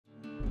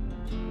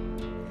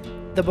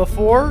the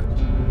before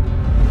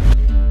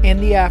and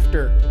the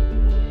after.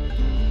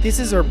 This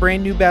is our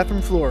brand new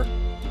bathroom floor.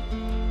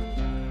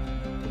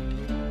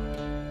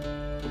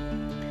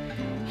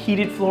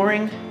 Heated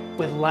flooring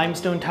with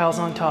limestone tiles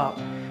on top.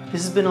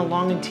 This has been a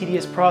long and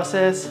tedious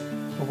process,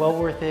 but well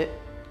worth it.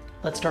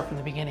 Let's start from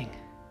the beginning.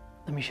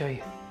 Let me show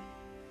you.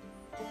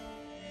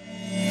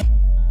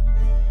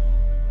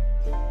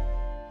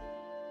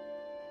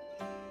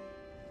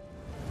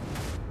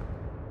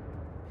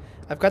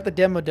 I've got the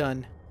demo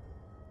done.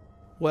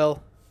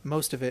 Well,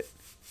 most of it.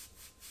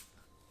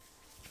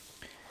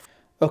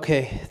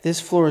 Okay,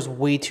 this floor is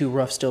way too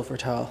rough still for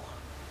tile.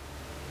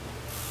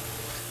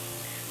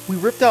 We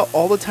ripped out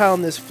all the tile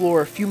on this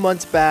floor a few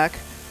months back,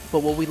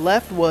 but what we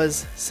left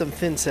was some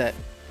Thinset.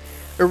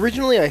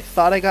 Originally I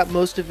thought I got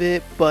most of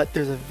it, but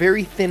there's a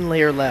very thin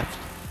layer left.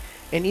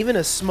 And even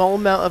a small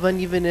amount of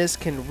unevenness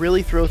can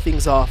really throw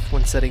things off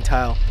when setting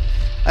tile.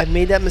 I've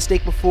made that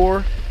mistake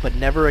before, but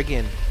never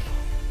again.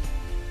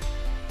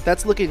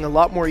 That's looking a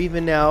lot more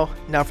even now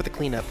for the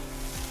cleanup.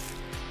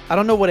 I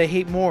don't know what I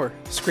hate more,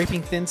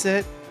 scraping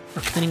Thinset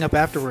or cleaning up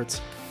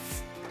afterwards.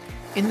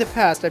 In the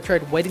past, I've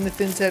tried wetting the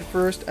Thinset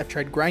first, I've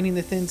tried grinding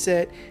the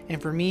Thinset, and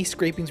for me,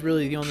 scraping's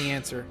really the only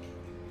answer.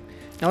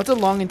 Now it's a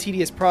long and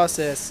tedious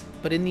process,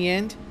 but in the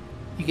end,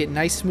 you get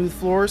nice smooth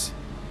floors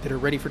that are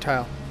ready for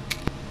tile.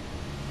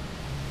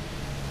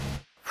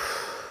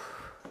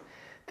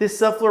 This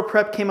subfloor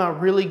prep came out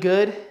really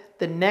good.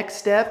 The next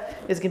step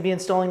is going to be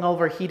installing all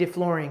of our heated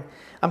flooring.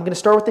 I'm going to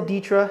start with the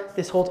Ditra.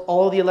 This holds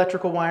all of the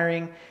electrical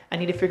wiring. I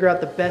need to figure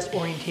out the best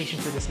orientation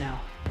for this now.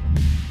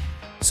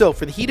 So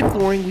for the heated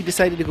flooring, we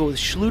decided to go with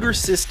Schluter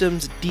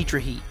Systems Ditra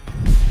Heat.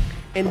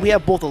 And we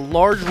have both a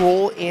large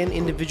roll and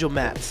individual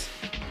mats.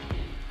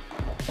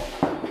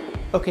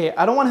 Okay,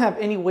 I don't want to have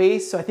any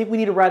waste, so I think we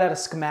need to write out a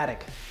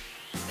schematic.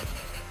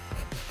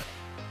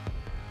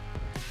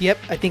 Yep,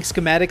 I think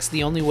schematic's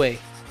the only way.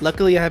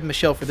 Luckily I have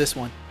Michelle for this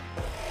one.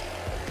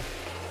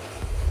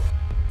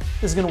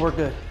 This is going to work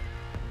good.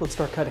 Let's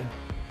start cutting.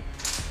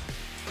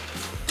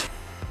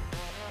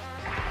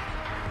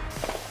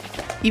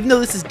 Even though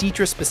this is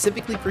Ditra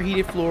specifically for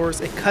heated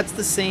floors, it cuts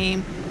the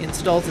same,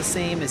 installs the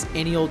same as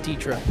any old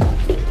Ditra.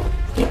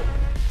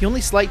 The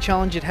only slight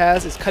challenge it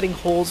has is cutting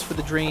holes for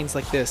the drains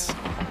like this.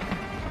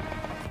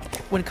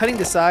 When cutting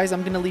the size,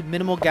 I'm going to leave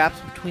minimal gaps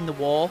between the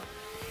wall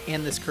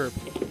and this curb.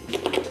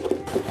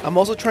 I'm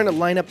also trying to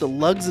line up the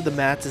lugs of the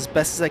mats as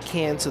best as I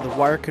can so the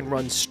wire can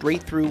run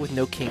straight through with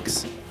no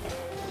kinks.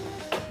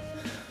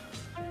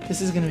 This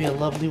is going to be a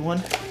lovely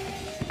one.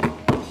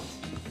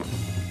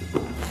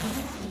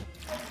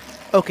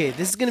 Okay,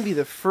 this is going to be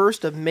the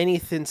first of many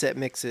Thinset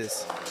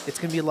mixes. It's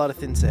going to be a lot of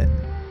Thinset.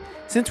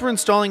 Since we're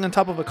installing on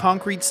top of a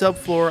concrete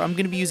subfloor, I'm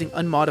going to be using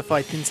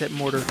unmodified Thinset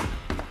mortar.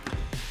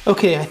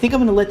 Okay, I think I'm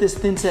going to let this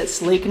Thinset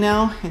slake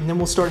now, and then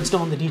we'll start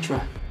installing the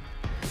Ditra.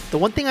 The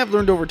one thing I've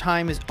learned over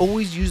time is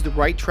always use the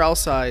right trowel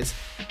size,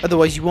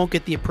 otherwise you won't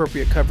get the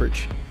appropriate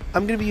coverage.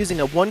 I'm going to be using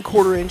a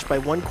 1/4 inch by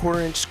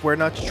 1/4 inch square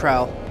notch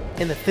trowel,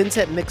 and the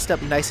Thinset mixed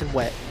up nice and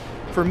wet.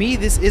 For me,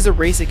 this is a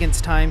race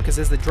against time because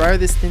as the drier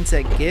this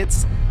Thinset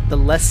gets, the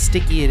less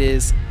sticky it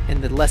is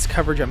and the less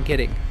coverage I'm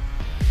getting.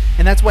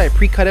 And that's why I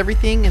pre-cut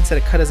everything instead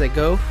of cut as I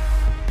go.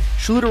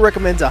 Schluter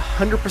recommends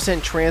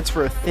 100%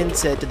 transfer of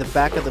Thinset to the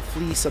back of the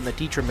fleece on the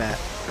Ditra mat.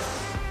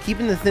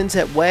 Keeping the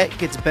Thinset wet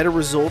gets better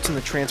results in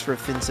the transfer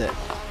of Thinset.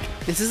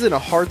 This isn't a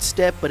hard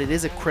step, but it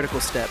is a critical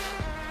step.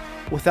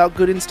 Without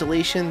good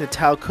installation, the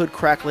tile could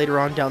crack later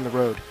on down the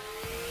road.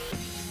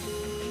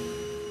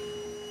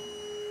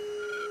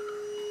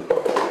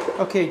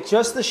 Okay,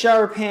 just the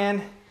shower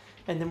pan,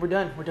 and then we're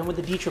done. We're done with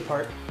the Ditra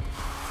part.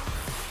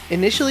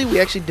 Initially, we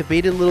actually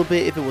debated a little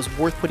bit if it was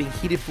worth putting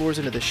heated floors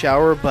into the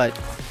shower, but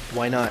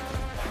why not?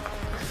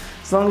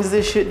 As long as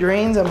this shit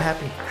drains, I'm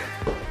happy.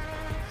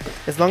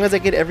 As long as I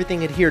get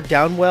everything adhered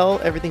down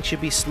well, everything should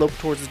be sloped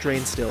towards the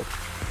drain still.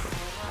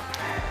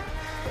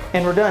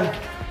 And we're done.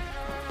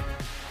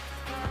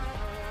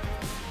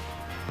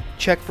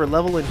 Check for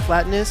level and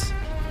flatness,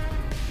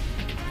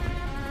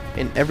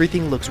 and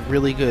everything looks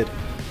really good.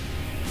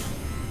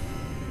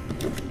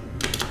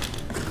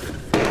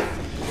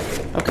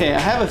 Okay, I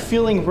have a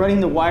feeling running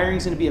the wiring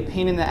is going to be a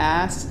pain in the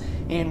ass,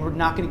 and we're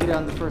not going to get it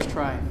on the first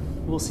try.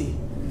 We'll see.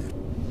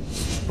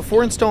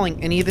 Before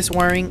installing any of this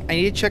wiring, I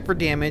need to check for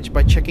damage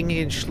by checking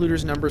against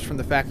Schluter's numbers from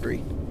the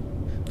factory.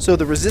 So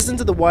the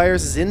resistance of the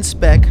wires is in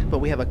spec, but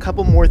we have a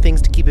couple more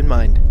things to keep in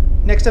mind.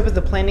 Next up is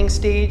the planning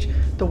stage.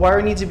 The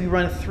wire needs to be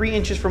run 3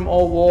 inches from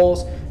all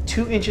walls,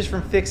 2 inches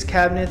from fixed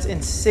cabinets,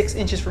 and 6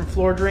 inches from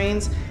floor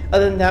drains.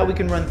 Other than that, we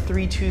can run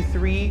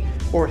 3-2-3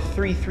 or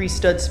 3-3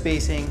 stud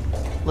spacing.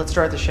 Let's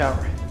start the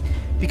shower.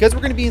 Because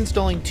we're going to be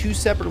installing 2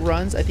 separate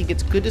runs, I think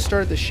it's good to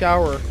start at the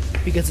shower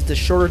because it's a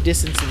shorter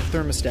distance than the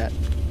thermostat.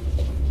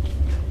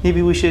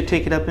 Maybe we should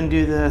take it up and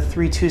do the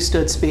 3-2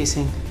 stud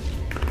spacing.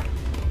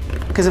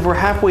 Because if we're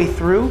halfway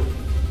through,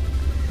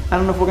 I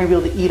don't know if we're going to be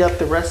able to eat up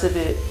the rest of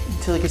it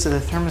until it gets to the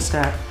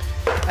thermostat.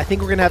 I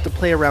think we're going to have to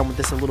play around with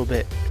this a little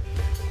bit.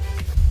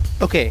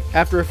 Okay,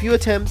 after a few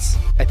attempts,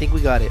 I think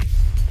we got it.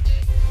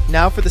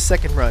 Now for the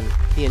second run,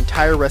 the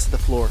entire rest of the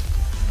floor.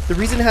 The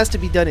reason it has to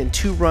be done in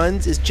 2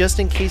 runs is just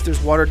in case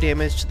there's water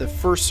damage to the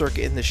first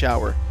circuit in the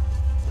shower.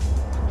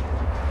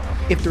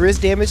 If there is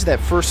damage to that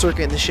first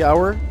circuit in the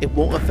shower, it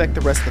won't affect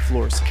the rest of the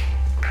floors.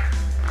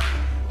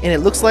 And it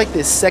looks like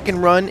this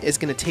second run is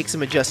going to take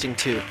some adjusting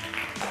too.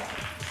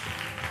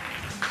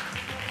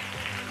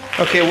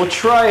 Okay, we'll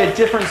try a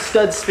different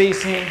stud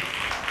spacing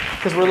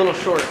because we're a little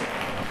short.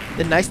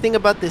 The nice thing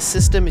about this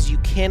system is you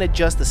can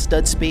adjust the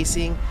stud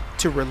spacing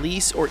to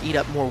release or eat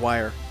up more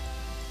wire.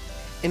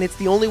 And it's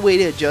the only way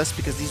to adjust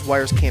because these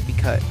wires can't be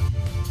cut.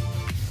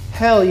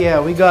 Hell yeah,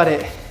 we got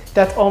it.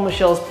 That's all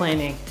Michelle's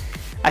planning.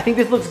 I think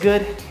this looks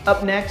good.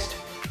 Up next,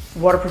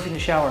 waterproofing the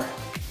shower,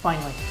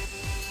 finally.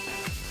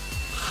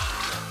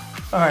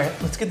 All right,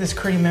 let's get this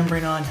curtain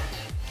membrane on.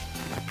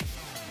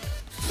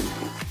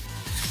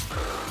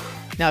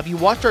 Now, if you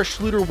watched our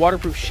Schluter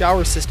waterproof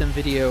shower system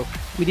video,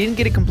 we didn't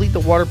get to complete the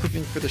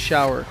waterproofing for the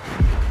shower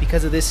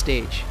because of this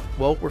stage.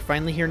 Well, we're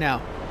finally here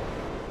now.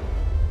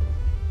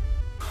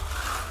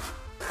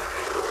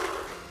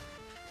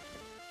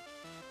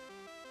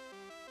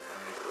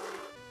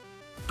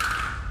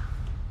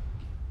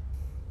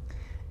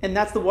 And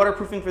that's the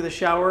waterproofing for the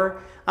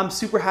shower. I'm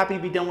super happy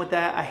to be done with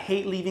that. I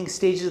hate leaving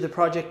stages of the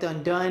project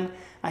undone.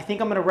 I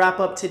think I'm gonna wrap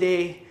up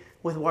today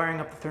with wiring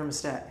up the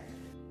thermostat.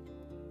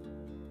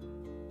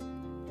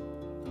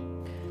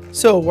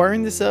 So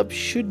wiring this up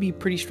should be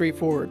pretty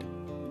straightforward.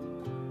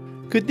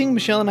 Good thing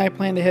Michelle and I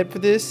planned ahead for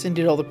this and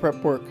did all the prep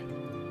work.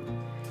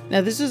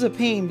 Now this is a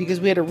pain because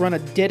we had to run a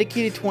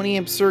dedicated 20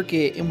 amp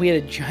circuit and we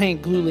had a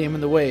giant glue lamp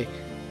in the way.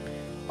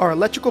 Our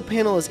electrical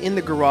panel is in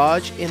the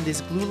garage and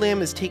this glue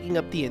lamp is taking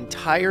up the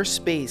entire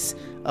space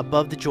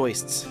above the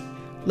joists.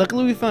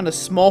 Luckily we found a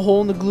small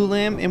hole in the glue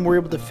lamp and we're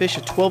able to fish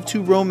a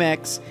 12-2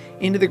 Romex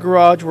into the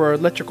garage where our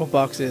electrical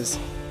box is.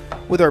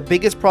 With our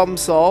biggest problem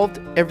solved,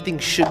 everything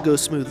should go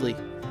smoothly.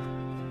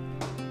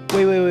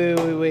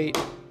 Wait.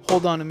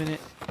 Hold on a minute.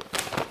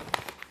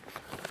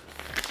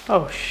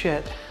 Oh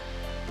shit.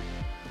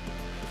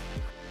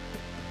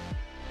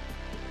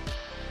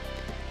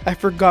 I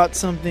forgot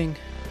something.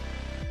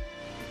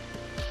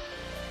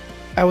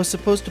 I was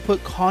supposed to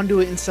put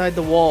conduit inside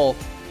the wall.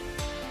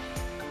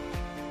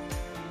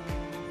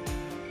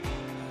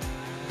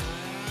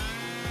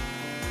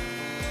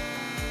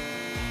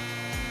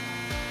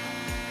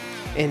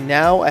 And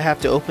now I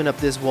have to open up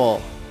this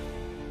wall.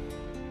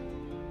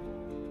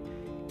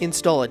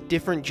 Install a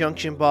different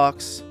junction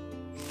box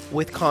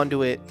with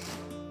conduit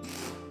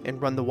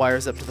and run the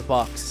wires up to the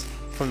box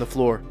from the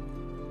floor.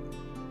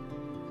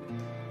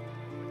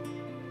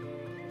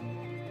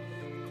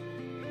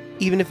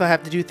 Even if I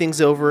have to do things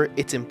over,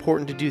 it's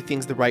important to do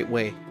things the right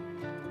way.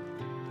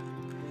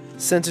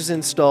 Sensors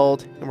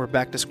installed and we're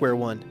back to square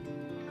one.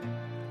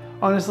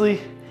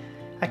 Honestly,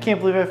 I can't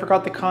believe I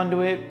forgot the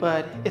conduit,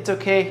 but it's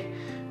okay.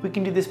 We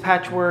can do this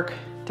patchwork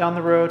down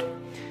the road.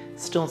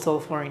 Still install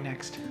the flooring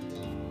next.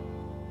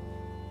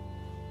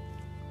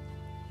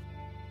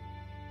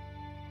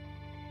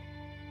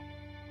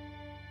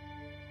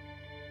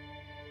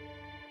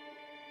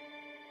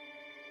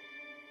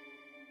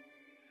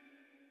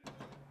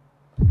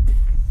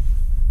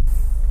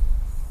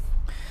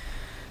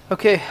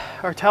 Okay,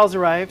 our tiles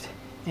arrived,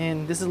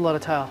 and this is a lot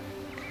of tile.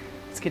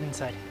 Let's get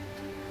inside.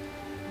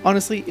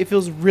 Honestly, it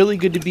feels really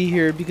good to be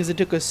here because it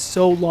took us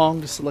so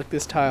long to select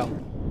this tile.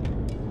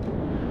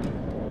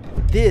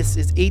 This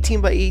is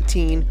 18 by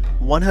 18,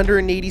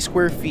 180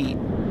 square feet,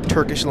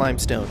 Turkish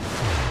limestone.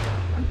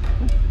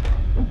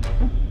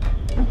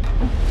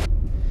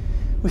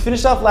 We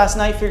finished off last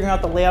night figuring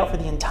out the layout for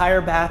the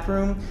entire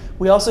bathroom.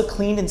 We also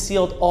cleaned and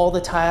sealed all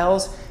the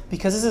tiles.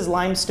 Because this is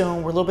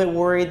limestone, we're a little bit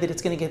worried that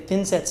it's going to get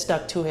thinset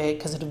stuck to it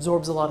because it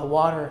absorbs a lot of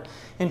water.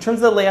 In terms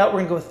of the layout,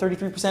 we're going to go with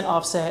 33%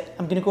 offset.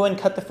 I'm going to go ahead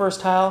and cut the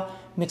first tile,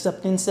 mix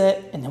up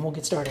thinset, and then we'll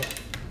get started.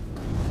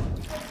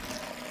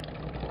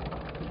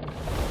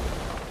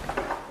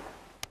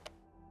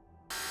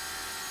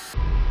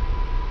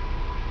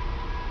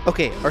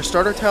 Okay, our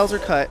starter tiles are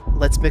cut.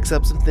 Let's mix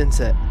up some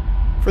thinset.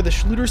 For the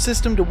Schluter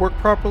system to work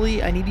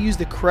properly, I need to use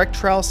the correct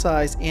trowel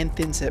size and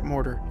thinset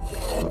mortar.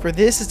 For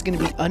this, it's going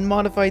to be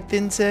unmodified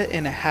thinset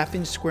and a 1/2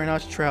 inch square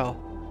notch trowel.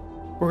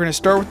 We're going to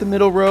start with the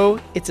middle row.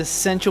 It's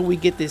essential we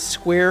get this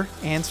square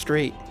and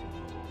straight.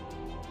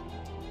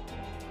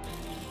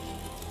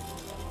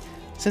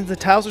 Since the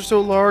tiles are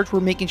so large, we're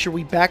making sure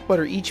we back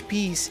butter each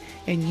piece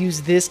and use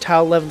this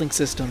tile leveling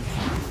system.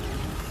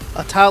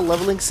 A tile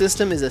leveling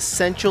system is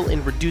essential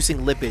in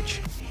reducing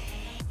lippage.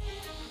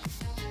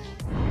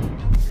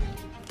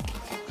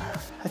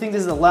 I think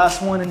this is the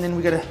last one, and then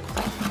we gotta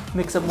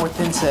mix up more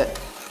thinset.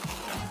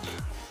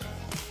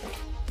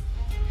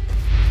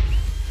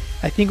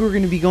 I think we're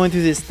going to be going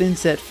through this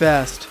thinset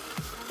fast.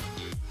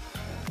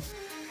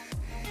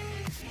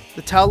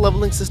 The tile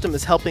leveling system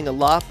is helping a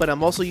lot, but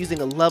I'm also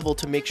using a level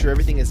to make sure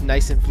everything is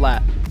nice and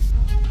flat.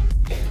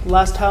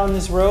 Last tile in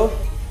this row,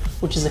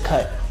 which is a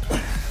cut.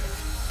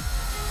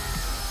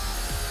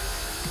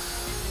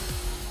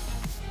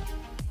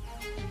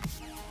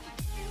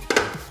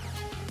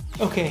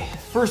 Okay,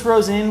 first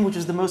row's in, which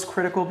is the most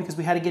critical because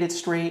we had to get it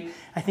straight.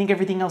 I think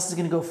everything else is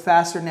gonna go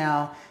faster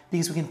now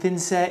because we can thin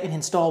set and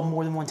install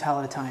more than one tile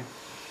at a time.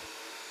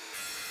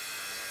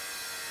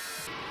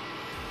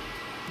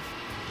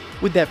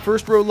 With that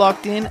first row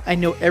locked in, I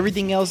know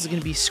everything else is going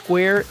to be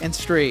square and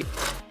straight.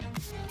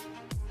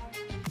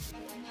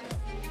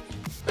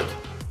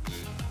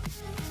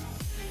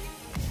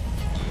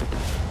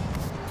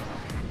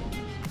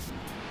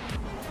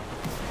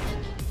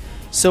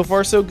 So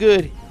far so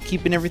good,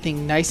 keeping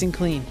everything nice and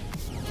clean.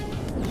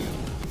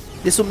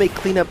 This will make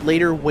cleanup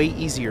later way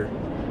easier.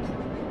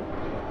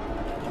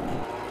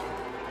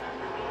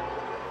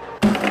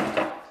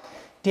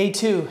 Day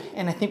 2,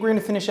 and I think we're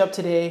gonna finish up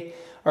today.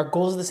 Our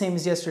goals are the same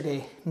as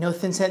yesterday. No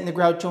thin set in the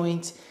grout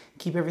joints,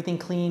 keep everything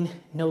clean,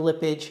 no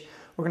lippage.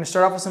 We're gonna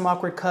start off with some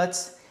awkward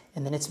cuts,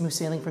 and then it's smooth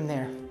sailing from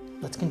there.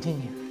 Let's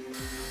continue.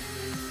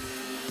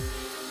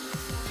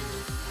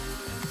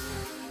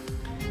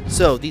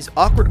 So these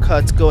awkward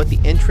cuts go at the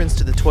entrance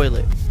to the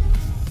toilet.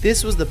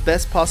 This was the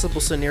best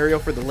possible scenario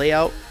for the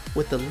layout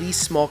with the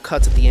least small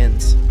cuts at the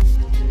ends.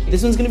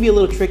 This one's gonna be a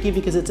little tricky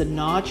because it's a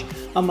notch.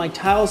 On my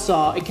tile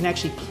saw, it can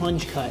actually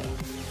plunge cut.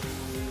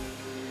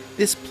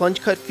 This plunge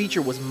cut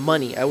feature was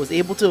money. I was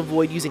able to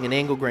avoid using an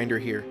angle grinder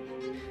here.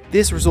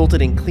 This resulted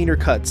in cleaner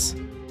cuts.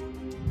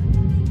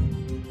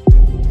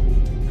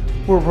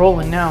 We're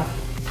rolling now.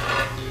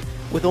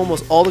 With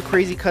almost all the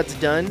crazy cuts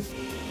done,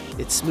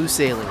 it's smooth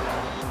sailing.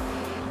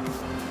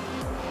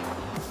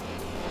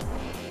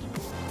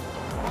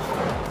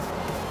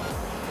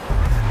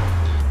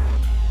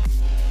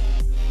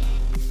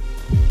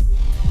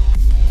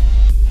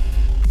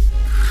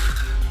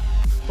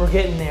 We're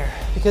getting there.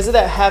 Because of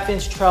that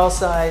 1/2-inch trowel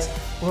size,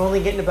 we're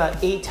only getting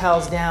about 8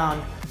 tiles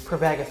down per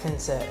bag of thin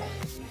set.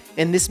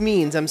 And this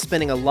means I'm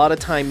spending a lot of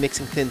time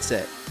mixing thin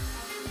set.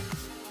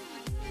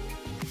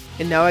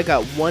 And now I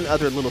got one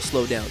other little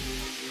slowdown.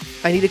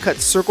 I need to cut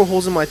circle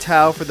holes in my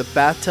tile for the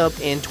bathtub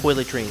and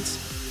toilet drains.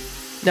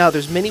 Now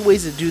there's many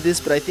ways to do this,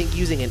 but I think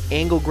using an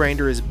angle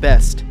grinder is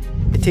best.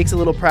 It takes a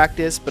little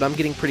practice, but I'm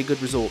getting pretty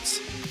good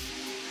results.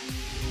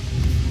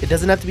 It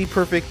doesn't have to be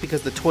perfect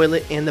because the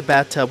toilet and the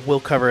bathtub will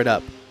cover it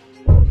up.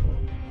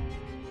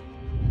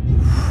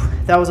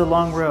 That was a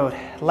long road.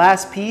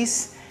 Last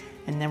piece,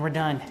 and then we're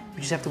done.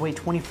 We just have to wait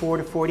 24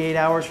 to 48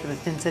 hours for the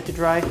thin set to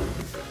dry.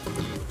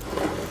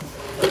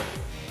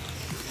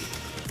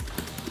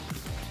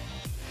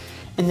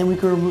 And then we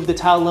can remove the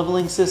tile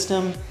leveling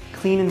system,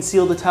 clean and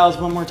seal the tiles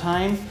one more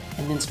time,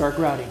 and then start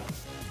grouting.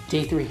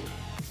 Day 3.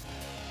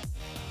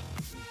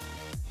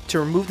 To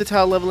remove the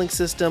tile leveling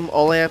system,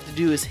 all I have to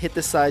do is hit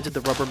the sides with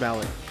the rubber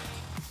mallet.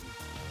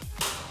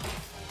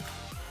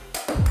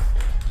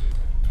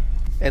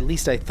 At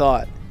least I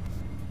thought.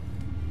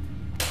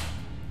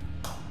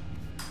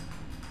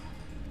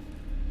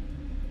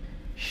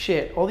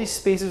 Shit, all these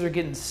spacers are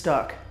getting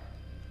stuck.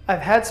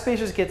 I've had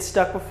spacers get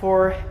stuck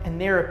before, and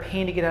they're a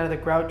pain to get out of the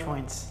grout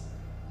joints.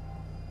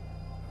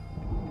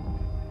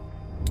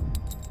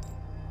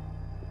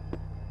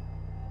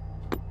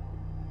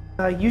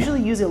 I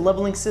usually use a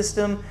leveling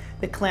system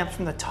that clamps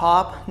from the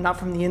top, not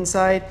from the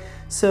inside,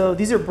 so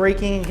these are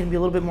breaking and can be a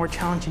little bit more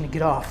challenging to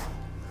get off.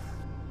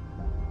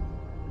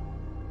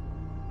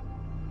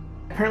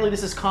 Apparently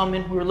this is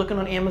common. We were looking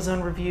on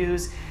Amazon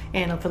reviews,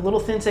 and if a little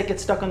thin set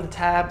gets stuck on the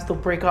tabs, they'll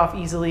break off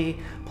easily,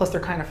 plus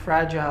they're kind of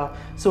fragile.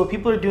 So what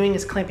people are doing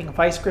is clamping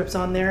vice grips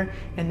on there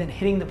and then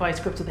hitting the vice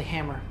grips with a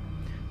hammer.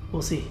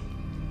 We'll see.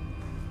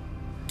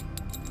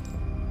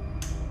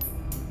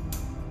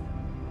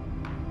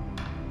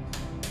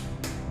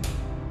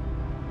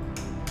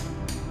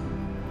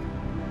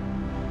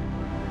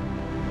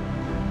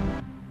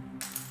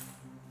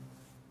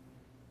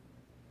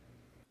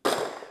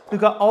 We've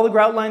got all the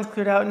grout lines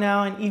cleared out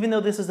now, and even though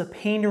this is a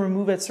pain to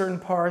remove at certain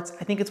parts,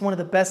 I think it's one of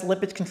the best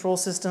lippage control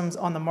systems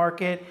on the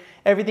market.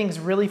 Everything's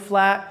really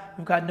flat.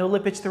 We've got no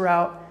lippage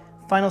throughout.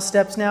 Final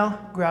steps now,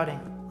 grouting.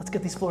 Let's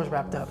get these floors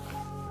wrapped up.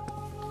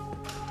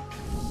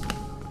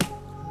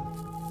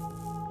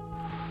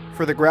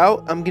 For the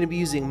grout, I'm going to be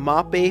using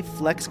Mop A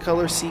Flex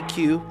Color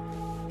CQ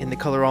in the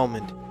color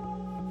Almond.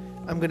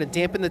 I'm going to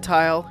dampen the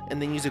tile and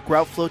then use a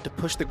grout float to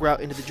push the grout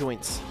into the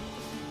joints.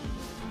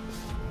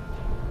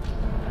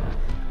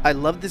 I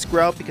love this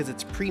grout because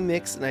it's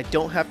pre-mixed and I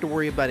don't have to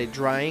worry about it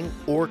drying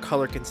or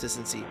color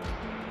consistency.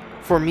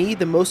 For me,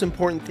 the most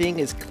important thing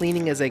is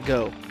cleaning as I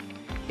go.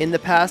 In the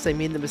past, I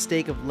made the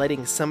mistake of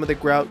letting some of the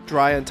grout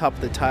dry on top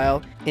of the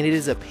tile, and it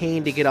is a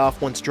pain to get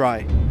off once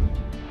dry.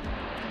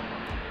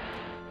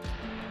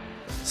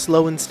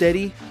 Slow and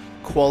steady,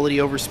 quality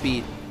over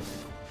speed.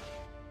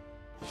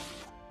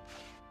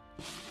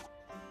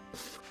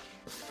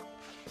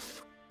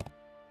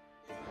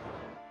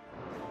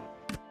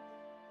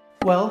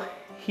 Well,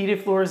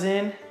 heated floors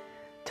in,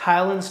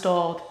 tile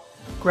installed,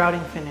 grouting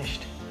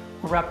finished.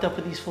 We're wrapped up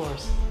with these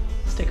floors.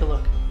 Let's take a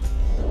look.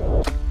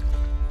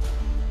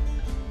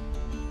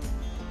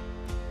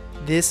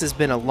 This has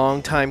been a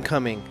long time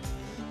coming.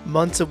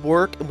 Months of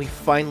work, and we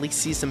finally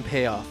see some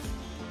payoff.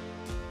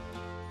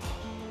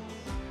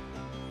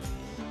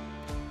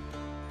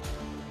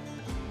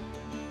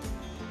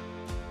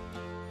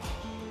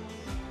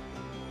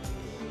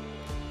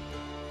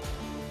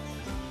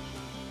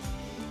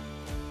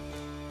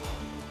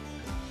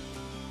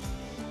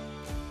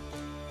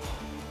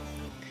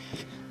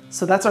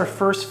 So that's our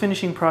first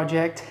finishing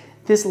project.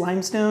 This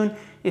limestone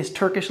is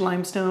Turkish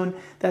limestone.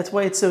 That's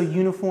why it's so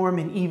uniform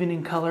and even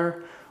in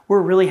color.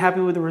 We're really happy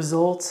with the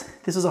results.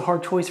 This was a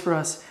hard choice for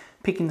us,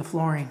 picking the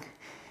flooring.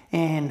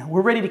 And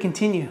we're ready to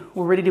continue.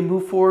 We're ready to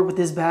move forward with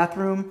this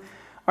bathroom.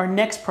 Our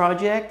next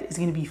project is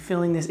gonna be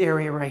filling this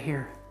area right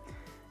here,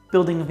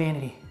 building a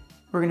vanity.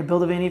 We're gonna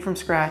build a vanity from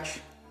scratch.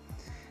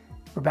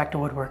 We're back to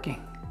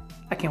woodworking.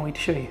 I can't wait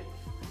to show you.